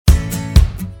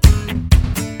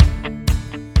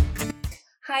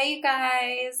Hi, you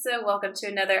guys. Welcome to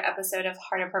another episode of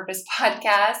Heart of Purpose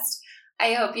podcast.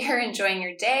 I hope you're enjoying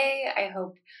your day. I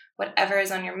hope whatever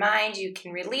is on your mind, you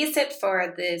can release it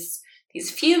for these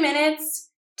few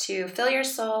minutes to fill your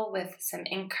soul with some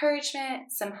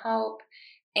encouragement, some hope.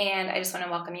 And I just want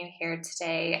to welcome you here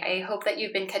today. I hope that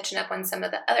you've been catching up on some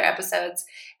of the other episodes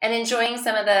and enjoying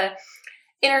some of the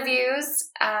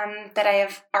interviews that I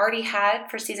have already had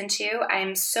for season 2.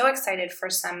 I'm so excited for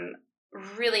some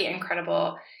really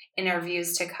incredible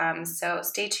interviews to come. So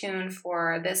stay tuned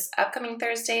for this upcoming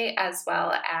Thursday as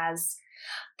well as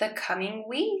the coming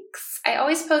weeks. I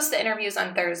always post the interviews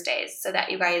on Thursdays so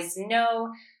that you guys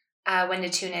know when to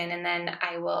tune in, and then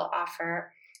I will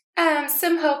offer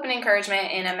some hope and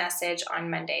encouragement in a message on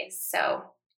Mondays so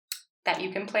that you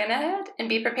can plan ahead and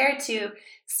be prepared to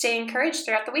stay encouraged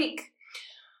throughout the week.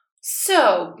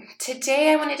 So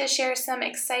today I wanted to share some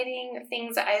exciting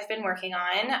things that I've been working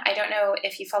on. I don't know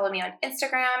if you follow me on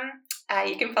Instagram.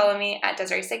 You can follow me at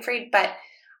Desiree Siegfried, but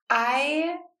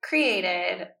I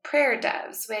created Prayer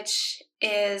Doves, which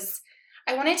is,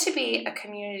 I want it to be a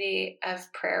community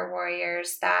of prayer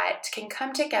warriors that can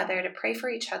come together to pray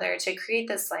for each other, to create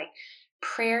this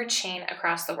prayer chain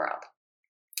across the world.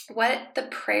 What the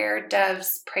Prayer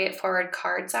Doves Pray It Forward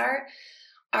cards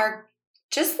are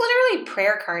just literally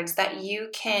prayer cards that you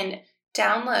can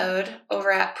download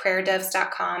over at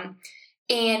prayerdoves.com,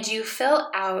 and you fill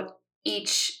out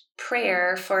each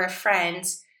prayer for a friend,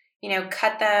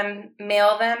 cut them,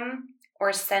 mail them,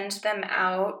 or send them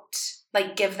out,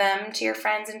 give them to your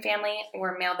friends and family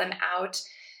or mail them out.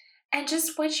 And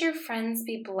just watch your friends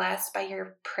be blessed by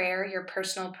your prayer, your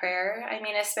personal prayer. I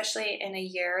mean, especially in a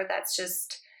year that's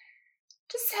just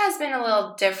has been a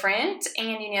little different. And,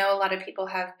 a lot of people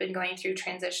have been going through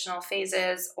transitional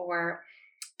phases or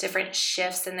different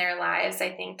shifts in their lives. I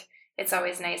think it's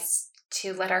always nice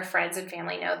to let our friends and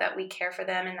family know that we care for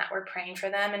them and that we're praying for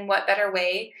them. And what better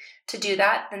way to do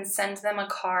that than send them a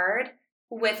card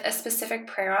with a specific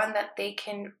prayer on that they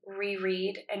can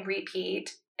reread and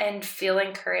repeat and feel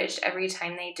encouraged every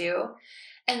time they do.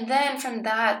 And then from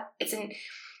that,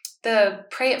 the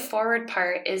pray it forward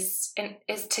part is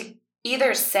to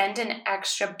either send an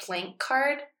extra blank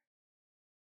card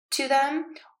to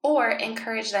them or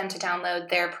encourage them to download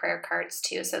their prayer cards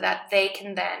too, so that they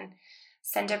can then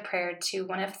send a prayer to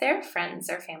one of their friends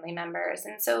or family members.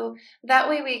 And so that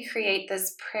way we create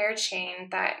this prayer chain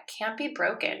that can't be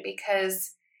broken,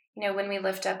 because, when we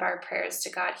lift up our prayers to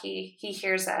God, He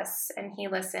hears us and He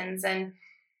listens. And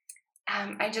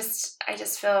I just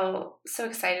feel so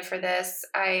excited for this.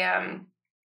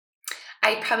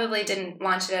 I probably didn't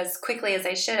launch it as quickly as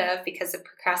I should have because of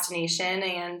procrastination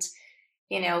and,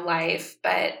 life,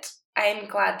 but I'm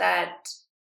glad that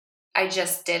I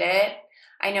just did it.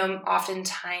 I know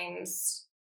oftentimes,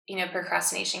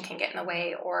 procrastination can get in the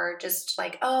way, or just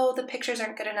the pictures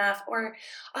aren't good enough, or,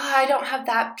 I don't have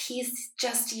that piece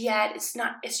just yet. It's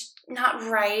not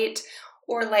right.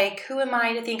 Or who am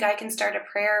I to think I can start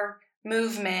a prayer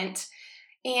movement?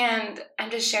 And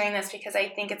I'm just sharing this because I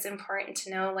think it's important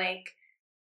to know,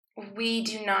 we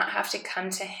do not have to come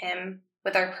to Him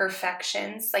with our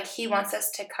perfections. He wants us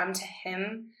to come to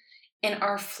Him in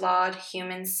our flawed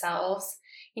human selves.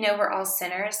 We're all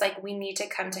sinners. We need to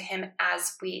come to Him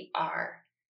as we are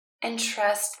and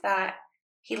trust that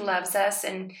He loves us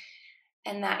and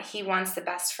that He wants the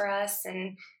best for us,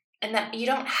 and that you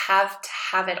don't have to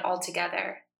have it all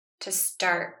together to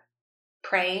start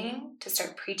praying, to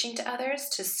start preaching to others,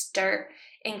 to start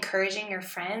encouraging your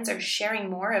friends or sharing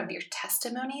more of your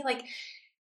testimony.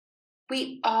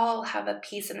 We all have a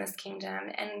piece in this kingdom,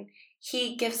 and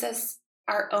He gives us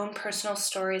our own personal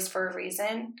stories for a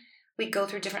reason. We go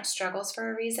through different struggles for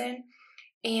a reason,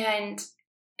 and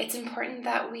it's important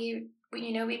that we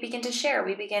begin to share.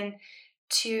 We begin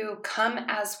to come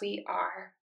as we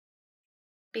are,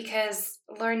 because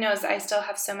Lord knows I still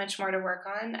have so much more to work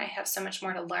on. I have so much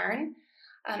more to learn,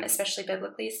 especially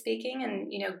biblically speaking,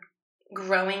 and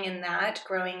growing in that,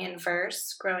 growing in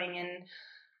verse, growing in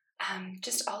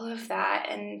just all of that.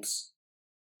 And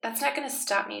that's not going to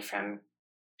stop me from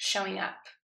showing up.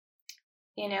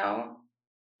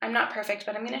 I'm not perfect,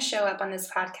 but I'm going to show up on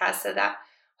this podcast so that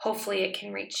hopefully it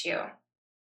can reach you.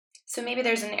 So maybe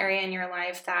there's an area in your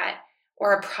life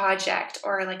or a project,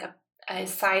 or a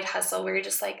side hustle where you're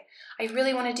just I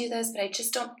really want to do this, but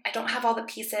I don't have all the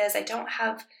pieces. I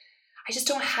just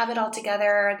don't have it all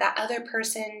together. That other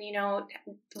person,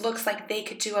 looks like they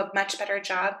could do a much better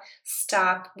job.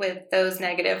 Stop with those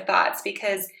negative thoughts,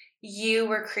 because you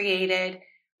were created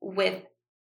with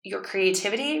your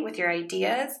creativity, with your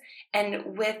ideas,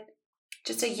 and with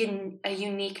just a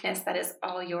uniqueness that is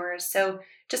all yours. So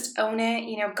just own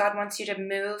it. God wants you to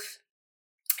move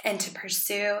and to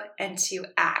pursue and to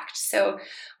act. So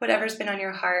whatever's been on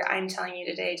your heart, I'm telling you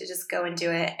today to just go and do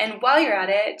it. And while you're at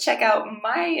it, check out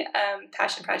my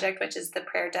passion project, which is the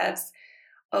Prayer Devs,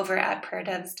 over at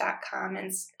prayerdevs.com,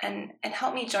 and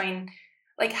help me join,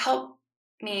 help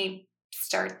me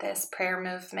start this prayer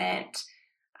movement.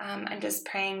 I'm just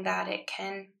praying that it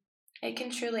can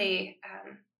truly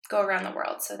go around the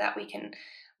world, so that we can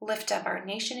lift up our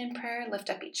nation in prayer, lift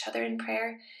up each other in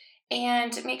prayer.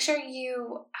 And make sure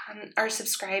you are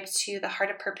subscribed to the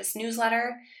Heart of Purpose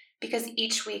newsletter, because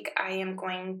each week I am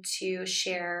going to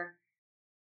share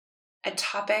a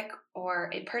topic or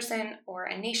a person or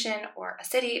a nation or a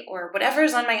city or whatever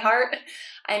is on my heart.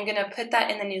 I'm going to put that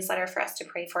in the newsletter for us to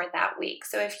pray for that week.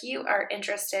 So if you are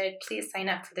interested, please sign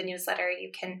up for the newsletter.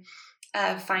 You can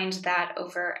find that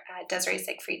over at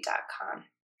DesireeSiegfried.com.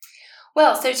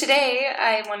 Well, so today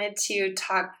I wanted to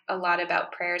talk a lot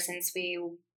about prayer,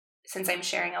 since I'm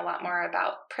sharing a lot more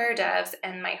about Prayer Devs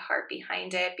and my heart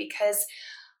behind it, because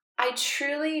I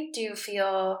truly do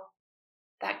feel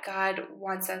that God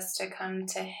wants us to come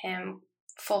to Him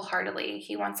full-heartedly.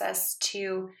 He wants us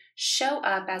to show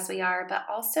up as we are, but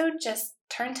also just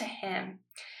turn to Him.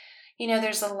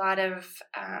 There's a lot of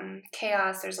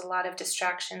chaos, there's a lot of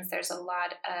distractions, there's a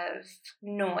lot of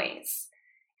noise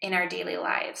in our daily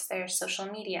lives. There's social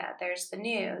media, there's the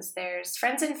news, there's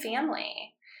friends and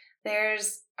family,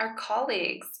 there's our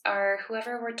colleagues, or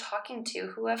whoever we're talking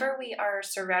to, whoever we are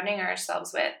surrounding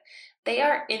ourselves with. They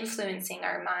are influencing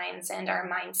our minds and our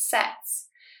mindsets.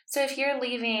 So if you're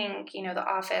leaving, the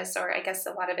office, or I guess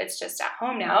a lot of it's just at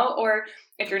home now, or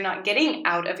if you're not getting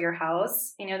out of your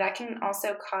house, that can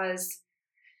also cause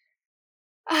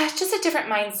just a different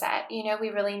mindset. We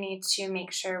really need to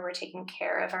make sure we're taking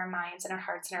care of our minds and our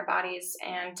hearts and our bodies.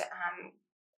 And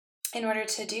in order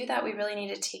to do that, we really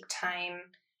need to take time.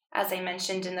 As I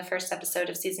mentioned in the first episode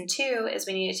of season 2, is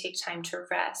we need to take time to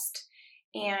rest.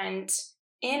 And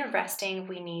in resting,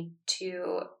 we need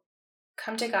to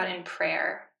come to God in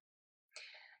prayer.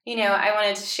 I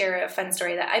wanted to share a fun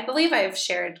story that I believe I've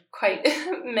shared quite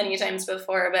many times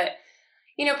before, but,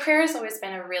 prayer has always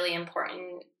been a really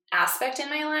important aspect in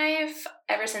my life.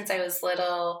 Ever since I was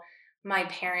little, my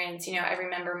parents, I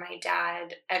remember my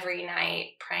dad every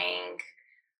night praying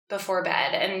before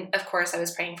bed. And of course I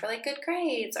was praying for good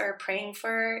grades, or praying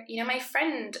for, my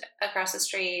friend across the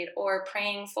street, or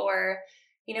praying for,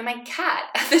 my cat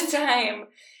at the time.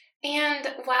 And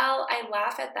while I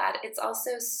laugh at that, it's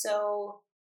also so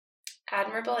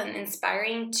admirable and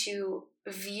inspiring to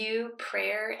view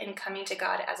prayer and coming to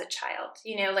God as a child,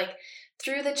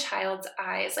 through the child's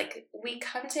eyes. We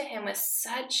come to Him with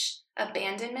such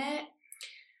abandonment,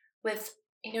 with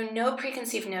no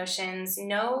preconceived notions,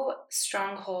 no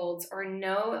strongholds, or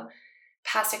no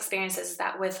past experiences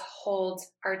that withhold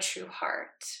our true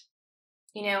heart.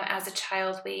 As a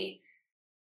child, we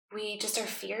just are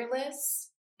fearless.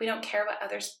 We don't care what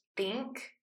others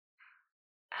think.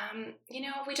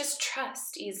 We just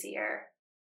trust easier.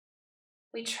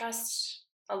 We trust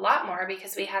a lot more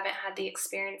because we haven't had the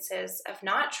experiences of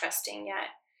not trusting yet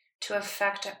to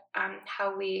affect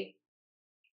how we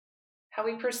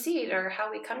proceed, or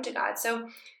how we come to God. So,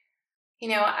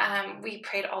 we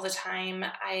prayed all the time.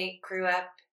 I grew up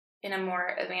in a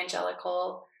more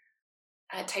evangelical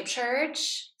type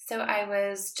church, so I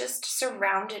was just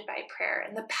surrounded by prayer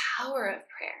and the power of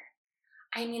prayer.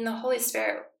 I mean, the Holy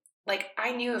Spirit,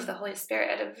 I knew of the Holy Spirit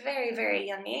at a very, very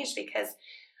young age, because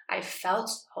I felt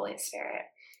the Holy Spirit.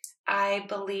 I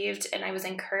believed, and I was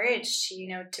encouraged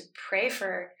to pray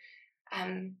for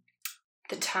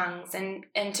the tongues,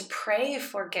 and to pray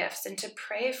for gifts, and to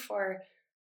pray for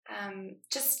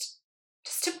just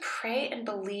to pray and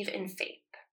believe in faith.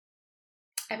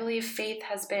 I believe faith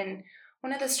has been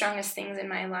one of the strongest things in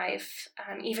my life,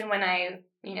 even when I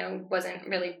wasn't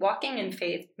really walking in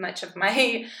faith much of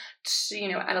my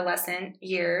adolescent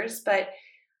years. But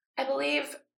I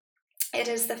believe it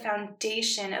is the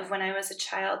foundation of when I was a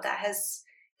child that has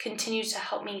continued to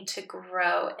help me to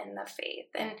grow in the faith.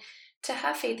 And to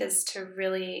have faith is to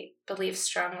really believe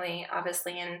strongly,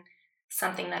 obviously, in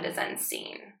something that is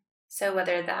unseen. So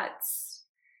whether that's,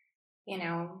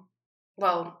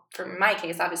 for my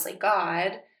case, obviously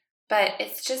God, but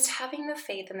it's just having the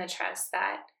faith and the trust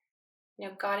that,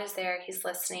 God is there, He's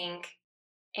listening,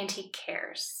 and He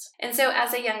cares. And so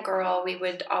as a young girl, we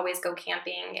would always go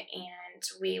camping, and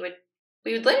we would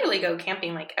literally go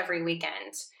camping every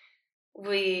weekend.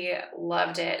 We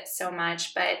loved it so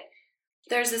much, but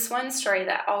there's this one story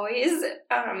that always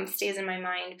stays in my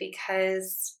mind,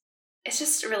 because it's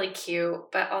just really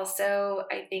cute, but also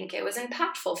I think it was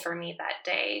impactful for me that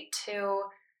day to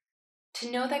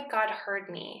know that God heard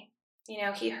me.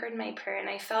 He heard my prayer, and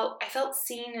I felt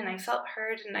seen, and I felt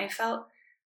heard, and I felt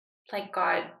like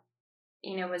God,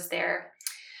 was there.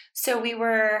 So we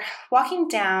were walking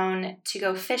down to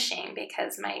go fishing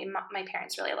because my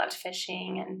parents really loved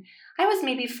fishing, and I was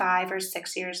maybe 5 or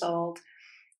 6 years old.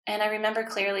 And I remember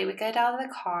clearly we get out of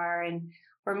the car and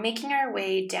we're making our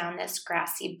way down this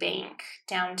grassy bank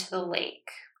down to the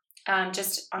lake,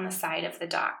 just on the side of the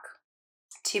dock,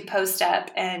 to post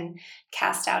up and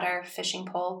cast out our fishing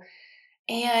pole.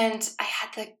 And I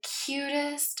had the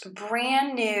cutest,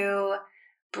 brand new,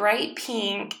 bright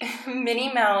pink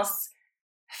Minnie Mouse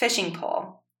fishing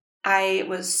pole. I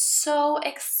was so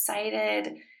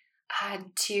excited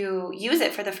to use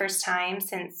it for the first time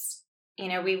since,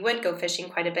 we would go fishing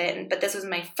quite a bit, but this was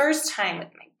my first time with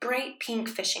my bright pink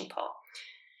fishing pole.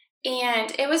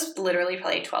 And it was literally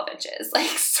probably 12 inches,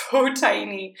 like so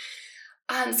tiny.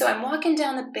 So I'm walking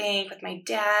down the bank with my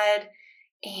dad,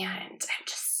 and I'm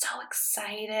just so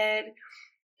excited.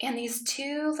 And these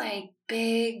two, like,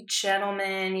 big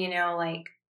gentlemen, like,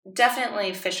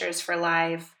 definitely fishers for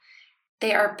life,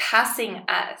 they are passing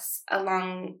us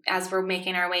along as we're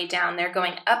making our way down. They're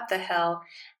going up the hill,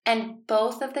 and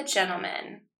both of the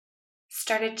gentlemen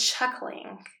started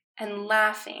chuckling and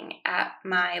laughing at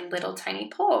my little tiny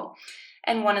pole.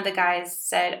 And one of the guys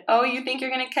said, "Oh, you think you're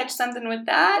going to catch something with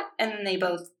that?" And then they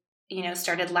both,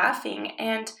 started laughing.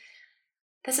 And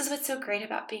this is what's so great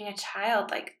about being a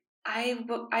child. Like,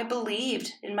 I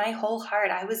believed in my whole heart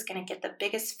I was going to get the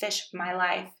biggest fish of my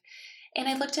life. And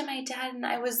I looked at my dad, and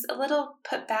I was a little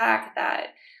put back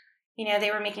that,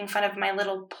 they were making fun of my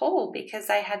little pole because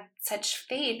I had such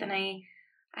faith. And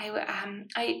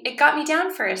it got me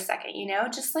down for a second,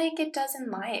 just like it does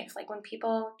in life. Like when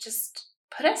people just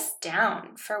put us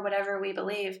down for whatever we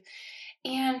believe.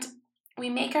 And we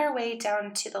make our way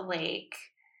down to the lake.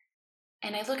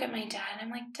 And I look at my dad, and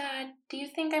I'm like, "Dad, do you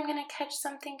think I'm going to catch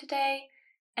something today?"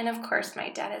 And of course, my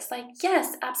dad is like,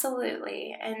 "Yes,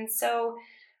 absolutely." And so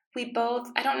we both,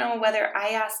 I don't know whether I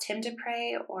asked him to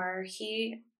pray or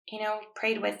he,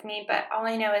 prayed with me, but all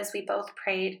I know is we both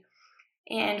prayed,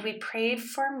 and we prayed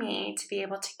for me to be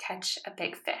able to catch a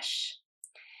big fish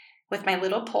with my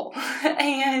little pole.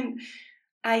 And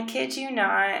I kid you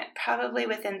not, probably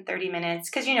within 30 minutes,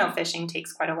 because fishing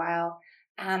takes quite a while.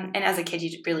 And as a kid,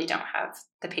 you really don't have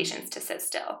the patience to sit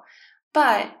still.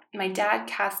 But my dad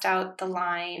cast out the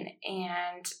line,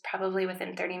 and probably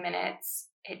within 30 minutes,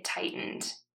 it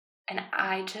tightened. And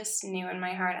I just knew in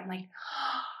my heart, I'm like,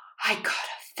 "Oh, I got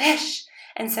a fish."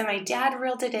 And so my dad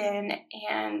reeled it in,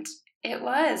 and it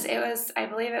was, I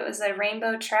believe it was a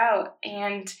rainbow trout.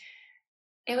 And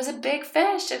it was a big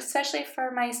fish, especially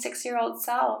for my 6-year-old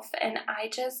self. And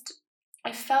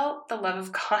I felt the love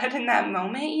of God in that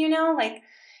moment, like it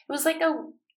was like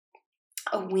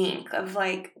a wink of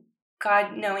like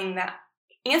God knowing that,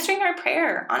 answering our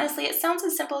prayer. Honestly, it sounds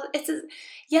as simple.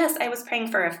 Yes, I was praying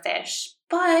for a fish,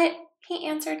 but he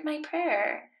answered my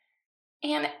prayer.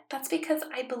 And that's because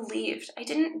I believed. I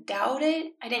didn't doubt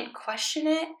it. I didn't question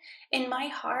it. In my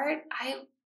heart,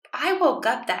 I woke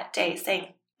up that day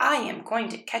saying, I am going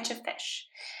to catch a fish.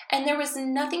 And there was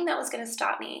nothing that was going to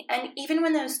stop me. And even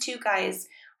when those two guys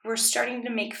were starting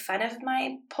to make fun of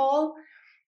my pole,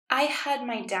 I had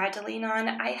my dad to lean on.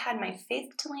 I had my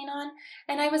faith to lean on.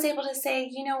 And I was able to say,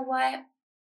 you know what?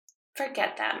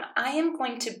 Forget them. I am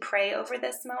going to pray over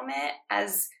this moment,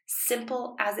 as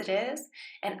simple as it is,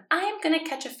 and I am going to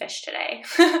catch a fish today.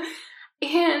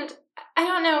 And I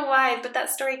don't know why, but that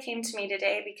story came to me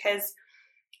today because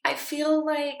I feel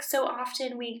like so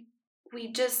often we're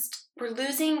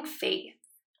losing faith.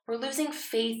 We're losing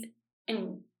faith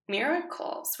in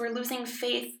miracles. We're losing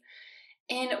faith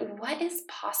in what is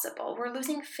possible. We're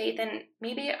losing faith in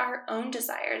maybe our own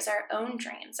desires, our own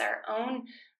dreams, our own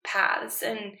paths,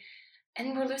 and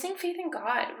we're losing faith in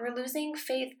God. We're losing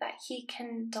faith that He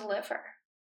can deliver,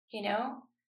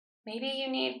 Maybe you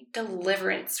need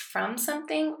deliverance from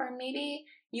something, or maybe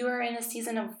you are in a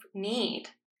season of need.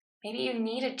 Maybe you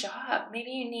need a job.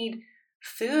 Maybe you need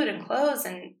food and clothes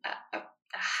and a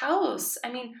house.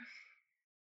 I mean,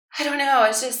 I don't know. I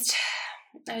was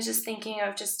just thinking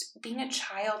of just being a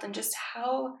child and just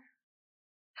how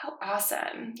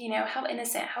awesome, how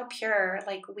innocent, how pure,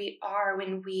 like we are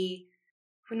when we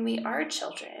are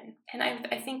children. And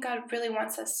I think God really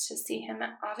wants us to see Him,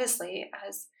 obviously,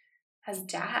 as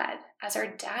dad, as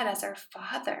our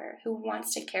father who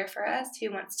wants to care for us,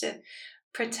 who wants to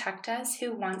protect us,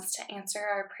 who wants to answer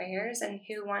our prayers, and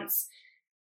who wants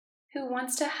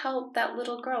to help that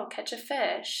little girl catch a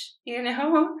fish,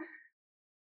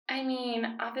 I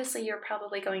mean, obviously, you're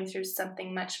probably going through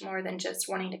something much more than just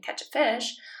wanting to catch a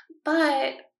fish,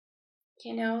 but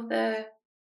the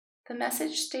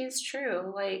message stays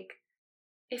true. Like,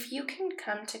 if you can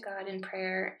come to God in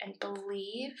prayer and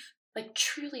believe, like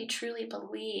truly, truly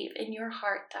believe in your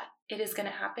heart that it is going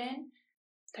to happen,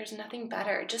 there's nothing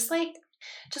better. Just like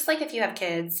if you have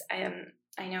kids,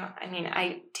 I know, I mean,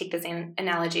 I take this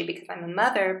analogy because I'm a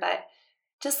mother, but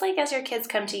just like as your kids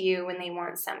come to you when they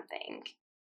want something,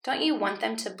 don't you want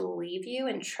them to believe you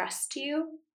and trust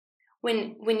you?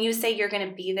 When you say you're going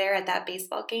to be there at that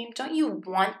baseball game, don't you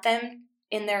want them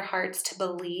in their hearts to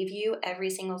believe you every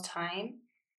single time?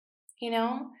 You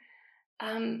know,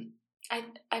 um,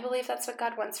 I believe that's what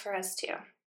God wants for us too.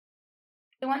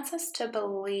 He wants us to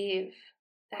believe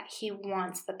that He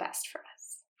wants the best for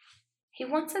us. He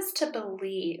wants us to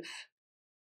believe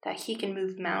that He can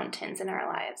move mountains in our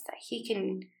lives, that He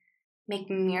can make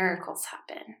miracles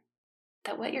happen,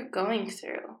 that what you're going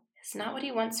through is not what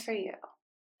He wants for you.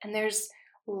 And there's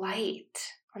light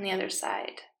on the other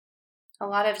side. A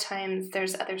lot of times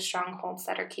there's other strongholds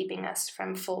that are keeping us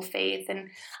from full faith. And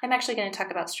I'm actually going to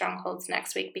talk about strongholds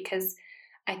next week because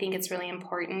I think it's really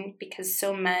important, because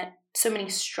so many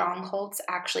strongholds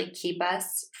actually keep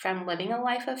us from living a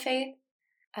life of faith.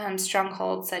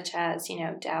 Strongholds such as,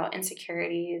 doubt,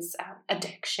 insecurities,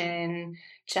 addiction,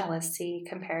 jealousy,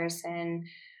 comparison.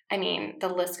 I mean, the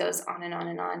list goes on and on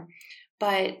and on.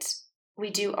 But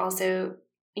we do also,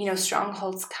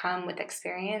 strongholds come with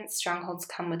experience. Strongholds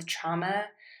come with trauma.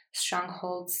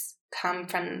 Strongholds come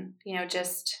from,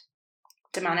 just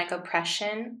demonic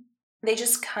oppression. They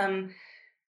just come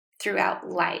throughout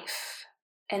life.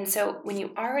 And so when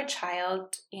you are a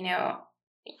child,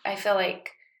 I feel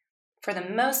like for the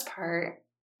most part,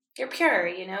 you're pure,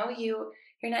 you're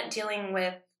not dealing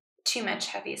with too much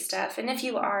heavy stuff. And if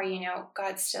you are,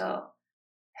 God still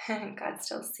God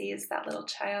still sees that little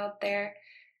child there.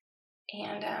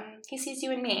 And He sees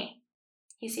you and me.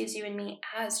 He sees you and me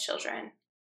as children,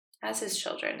 as His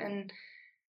children.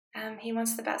 And He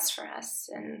wants the best for us.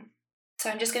 And so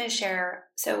I'm just going to share.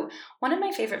 So one of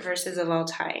my favorite verses of all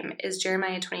time is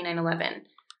Jeremiah 29:11.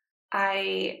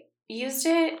 I used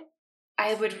it.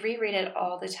 I would reread it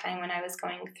all the time when I was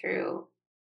going through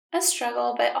a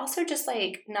struggle, but also just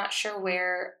like not sure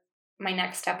where my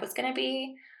next step was going to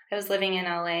be. I was living in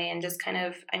LA and just kind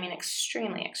of,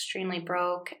 extremely, extremely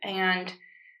broke. And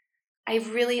I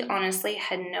really honestly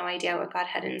had no idea what God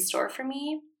had in store for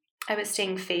me. I was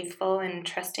staying faithful and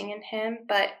trusting in Him,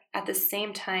 but at the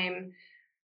same time,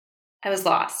 I was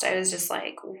lost. I was just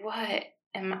like, what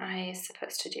am I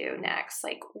supposed to do next?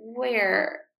 Like,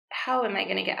 how am I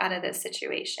going to get out of this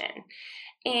situation?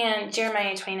 And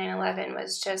Jeremiah 29:11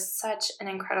 was just such an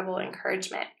incredible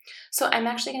encouragement. So I'm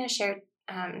actually going to share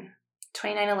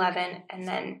 29:11 and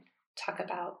then talk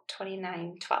about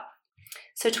 29:12.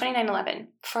 So 29:11,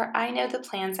 for I know the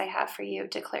plans I have for you,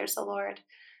 declares the Lord,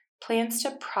 plans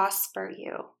to prosper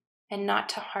you and not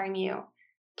to harm you,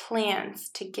 plans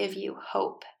to give you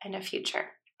hope and a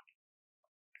future.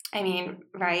 I mean,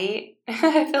 right?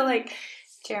 I feel like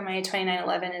Jeremiah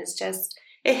 29:11 is just,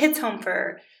 it hits home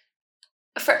for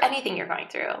anything you're going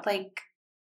through. Like,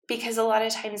 because a lot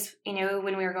of times,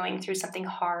 when we're going through something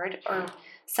hard or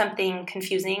something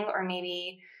confusing or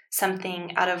maybe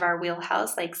something out of our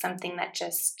wheelhouse, like something that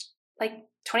just, like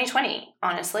 2020,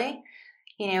 honestly,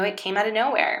 it came out of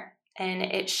nowhere and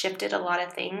it shifted a lot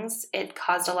of things. It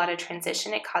caused a lot of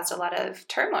transition. It caused a lot of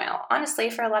turmoil, honestly,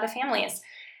 for a lot of families.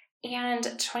 And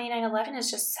 29:11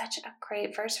 is just such a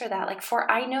great verse for that. Like, for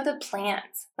I know the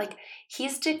plans. Like,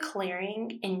 He's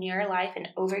declaring in your life and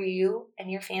over you and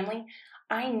your family,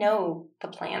 I know the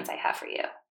plans I have for you.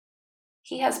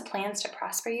 He has plans to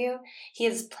prosper you. He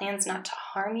has plans not to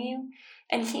harm you.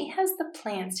 And He has the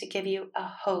plans to give you a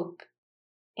hope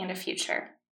and a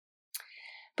future.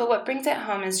 But what brings it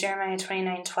home is Jeremiah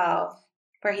 29:12,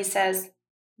 where He says,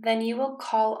 then you will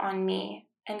call on me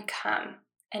and come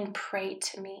and pray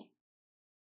to me,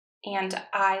 and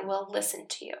I will listen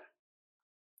to you.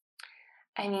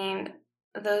 I mean,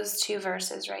 those two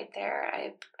verses right there,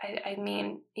 I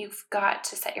mean, you've got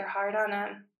to set your heart on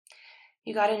them.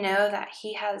 You got to know that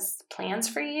He has plans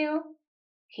for you.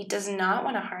 He does not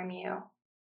want to harm you.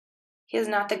 He is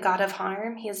not the God of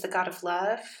harm. He is the God of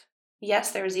love.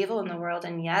 Yes, there's evil in the world,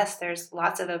 and yes, there's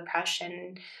lots of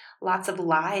oppression, lots of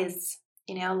lies,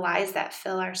 lies that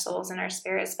fill our souls and our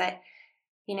spirits, but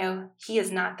He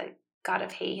is not the God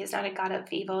of hate. He's not a God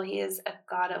of evil. He is a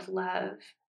God of love.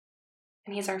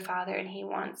 And He's our Father, and He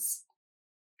wants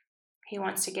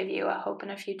to give you a hope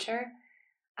and a future.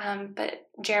 But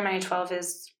Jeremiah 12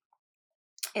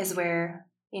 is where,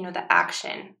 the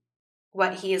action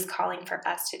what he is calling for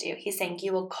us to do. He's saying,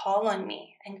 you will call on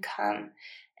me and come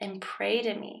and pray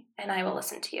to me, and I will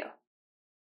listen to you.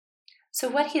 So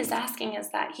what he is asking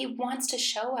is that he wants to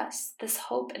show us this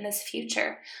hope and this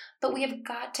future, but we have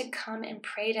got to come and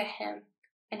pray to him,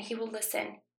 and he will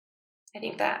listen. I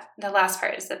think that the last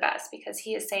part is the best, because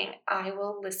he is saying, I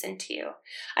will listen to you.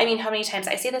 I mean, how many times,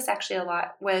 I see this actually a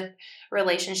lot with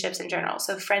relationships in general.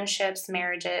 So friendships,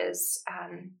 marriages,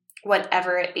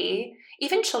 whatever it be,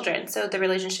 even children. So the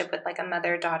relationship with like a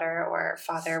mother, daughter, or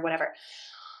father, whatever.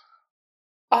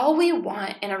 All we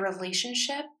want in a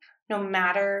relationship, no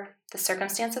matter the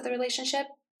circumstance of the relationship,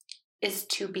 is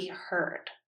to be heard.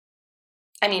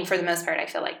 I mean, for the most part, I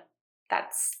feel like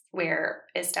that's where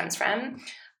it stems from.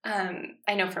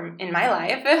 I know from in my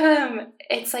life,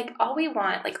 it's like all we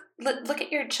want, like look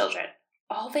at your children.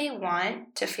 All they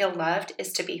want to feel loved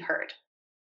is to be heard.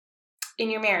 In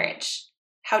your marriage,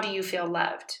 how do you feel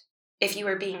loved? If you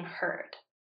are being heard.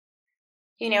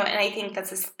 And I think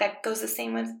that goes the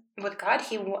same with God.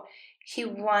 He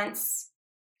wants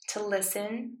to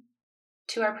listen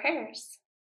to our prayers.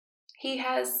 He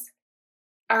has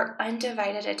our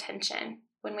undivided attention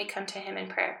when we come to him in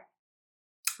prayer.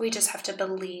 We just have to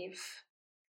believe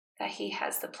that he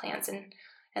has the plans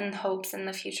and hopes in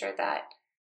the future that,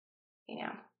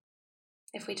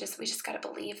 if we just got to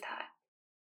believe that.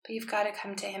 But you've got to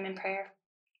come to him in prayer.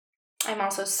 I'm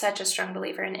also such a strong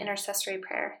believer in intercessory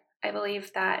prayer. I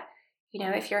believe that,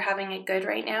 if you're having it good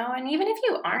right now, and even if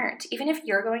you aren't, even if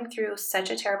you're going through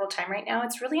such a terrible time right now,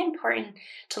 it's really important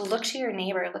to look to your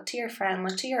neighbor, look to your friend,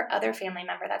 look to your other family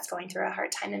member that's going through a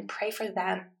hard time and pray for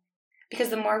them. Because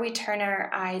the more we turn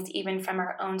our eyes even from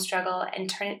our own struggle and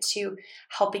turn it to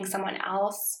helping someone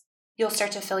else, you'll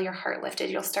start to feel your heart lifted.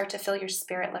 You'll start to feel your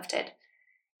spirit lifted.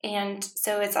 And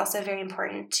so it's also very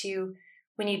important to,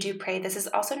 when you do pray, this is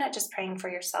also not just praying for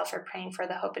yourself or praying for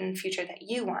the hope and future that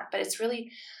you want, but it's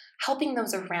really helping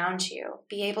those around you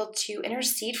be able to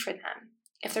intercede for them,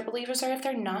 if they're believers or if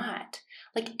they're not.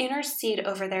 Like, intercede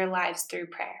over their lives through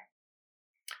prayer.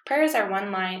 Prayer is our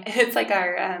one line. It's like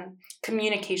our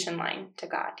communication line to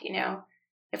God,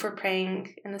 If we're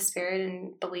praying in the Spirit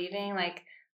and believing, like,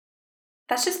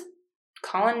 that's just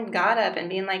calling God up and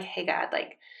being like, hey, God,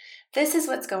 like, this is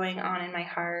what's going on in my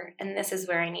heart, and this is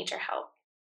where I need your help.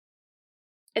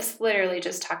 It's literally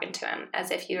just talking to him as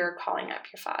if you were calling up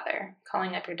your father,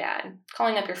 calling up your dad,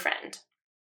 calling up your friend.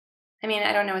 I mean,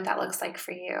 I don't know what that looks like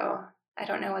for you. I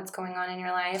don't know what's going on in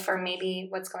your life, or maybe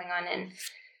what's going on in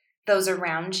those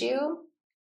around you.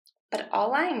 But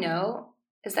all I know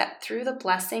is that through the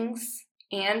blessings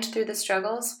and through the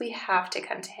struggles, we have to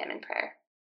come to him in prayer.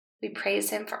 We praise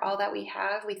him for all that we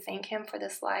have. We thank him for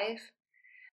this life.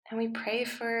 And we pray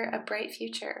for a bright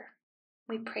future.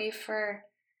 We pray for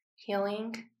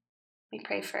healing. We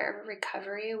pray for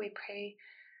recovery. We pray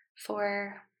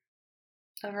for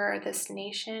over this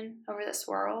nation, over this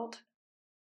world.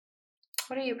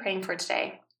 What are you praying for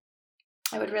today?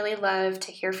 I would really love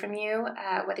to hear from you,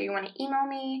 whether you want to email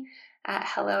me at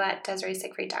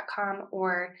hello@DesireeSiegfried.com,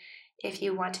 or if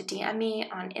you want to DM me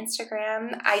on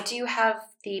Instagram. I do have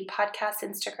the podcast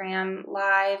Instagram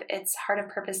live. It's Heart of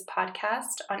Purpose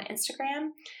Podcast on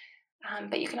Instagram.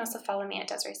 But you can also follow me at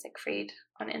Desiree Siegfried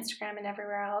on Instagram and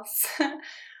everywhere else.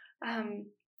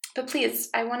 But please,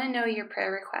 I want to know your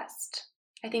prayer request.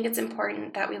 I think it's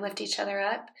important that we lift each other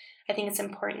up. I think it's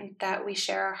important that we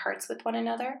share our hearts with one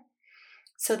another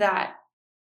so that,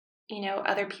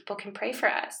 other people can pray for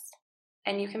us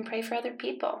and you can pray for other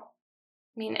people.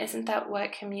 I mean, isn't that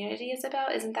what community is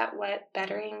about? Isn't that what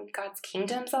bettering God's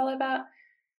kingdom is all about?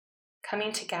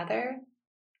 Coming together.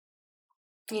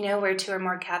 Where two or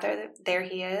more gather, there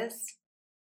he is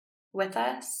with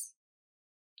us.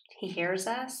 He hears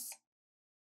us.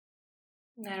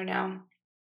 I don't know.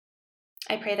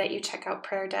 I pray that you check out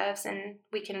Prayer Devs and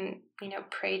we can,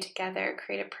 pray together,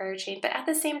 create a prayer chain. But at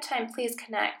the same time, please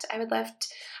connect. I would love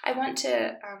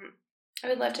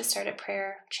to start a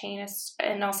prayer chain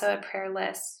and also a prayer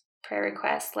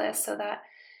request list, so that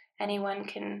anyone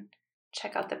can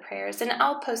check out the prayers. And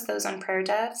I'll post those on Prayer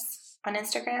Devs on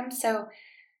Instagram. So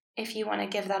if you want to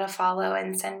give that a follow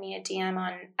and send me a DM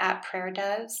on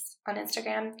 @PrayerDevs on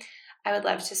Instagram, I would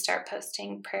love to start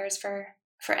posting prayers for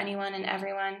anyone and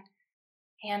everyone.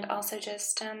 And also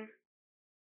just,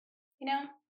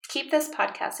 keep this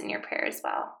podcast in your prayer as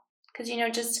well. Because,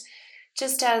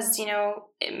 just as,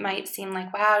 it might seem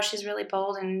like, wow, she's really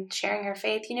bold and sharing her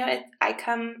faith,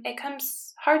 it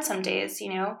comes hard some days,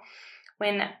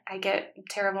 when I get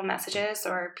terrible messages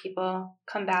or people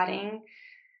combating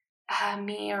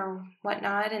me or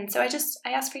whatnot. And so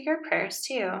I ask for your prayers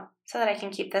too, so that I can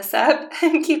keep this up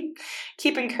and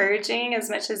keep encouraging as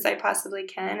much as I possibly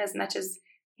can, as much as,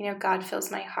 God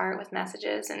fills my heart with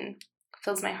messages and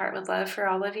fills my heart with love for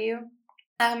all of you.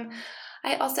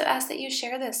 I also ask that you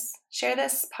share this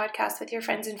podcast with your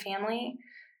friends and family.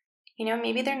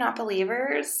 Maybe they're not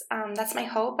believers. That's my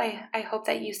hope. I hope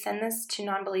that you send this to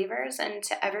non-believers and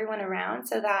to everyone around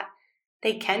so that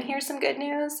they can hear some good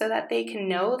news, so that they can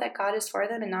know that God is for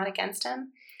them and not against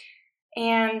them.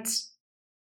 And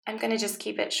I'm going to just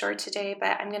keep it short today,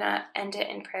 but I'm going to end it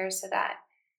in prayer so that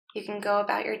you can go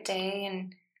about your day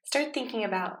and start thinking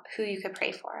about who you could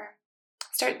pray for.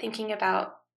 Start thinking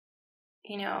about,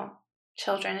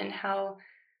 children and how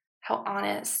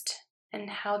honest and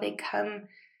how they come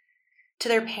to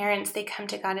their parents. They come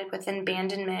to God with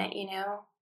abandonment,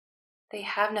 They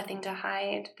have nothing to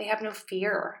hide. They have no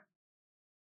fear.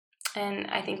 And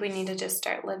I think we need to just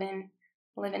start living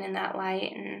in that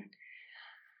light. And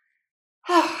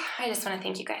I just want to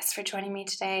thank you guys for joining me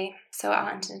today. So I'll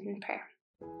end in prayer.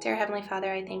 Dear Heavenly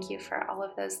Father, I thank you for all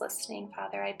of those listening.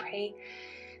 Father, I pray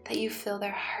that you fill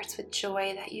their hearts with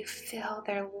joy, that you fill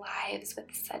their lives with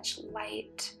such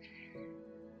light.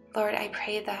 Lord, I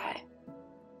pray that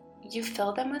you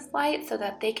fill them with light so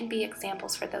that they can be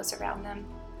examples for those around them.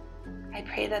 I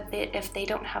pray that if they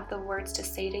don't have the words to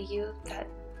say to you, that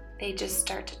they just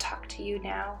start to talk to you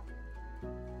now.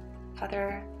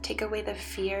 Father, take away the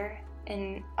fear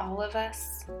in all of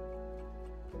us.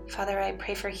 Father, I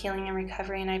pray for healing and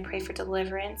recovery, and I pray for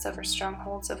deliverance over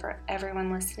strongholds over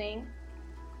everyone listening.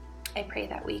 I pray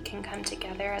that we can come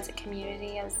together as a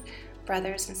community, as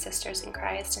brothers and sisters in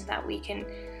Christ, and that we can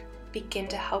begin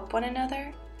to help one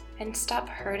another and stop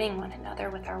hurting one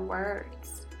another with our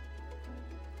words.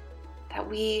 That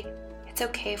it's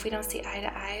okay if we don't see eye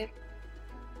to eye,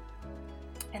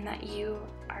 and that you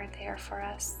are there for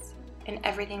us in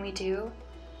everything we do,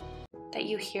 that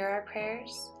you hear our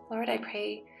prayers. Lord, I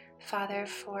pray, Father,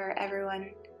 for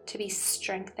everyone to be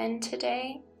strengthened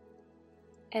today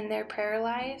in their prayer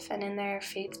life and in their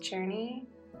faith journey.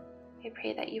 I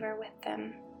pray that you are with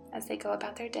them as they go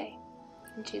about their day.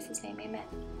 In Jesus' name, amen.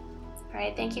 All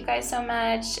right, thank you guys so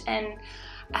much, and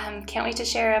can't wait to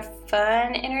share a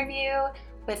fun interview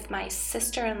with my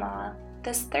sister-in-law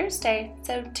this Thursday,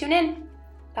 so tune in.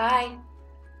 Bye.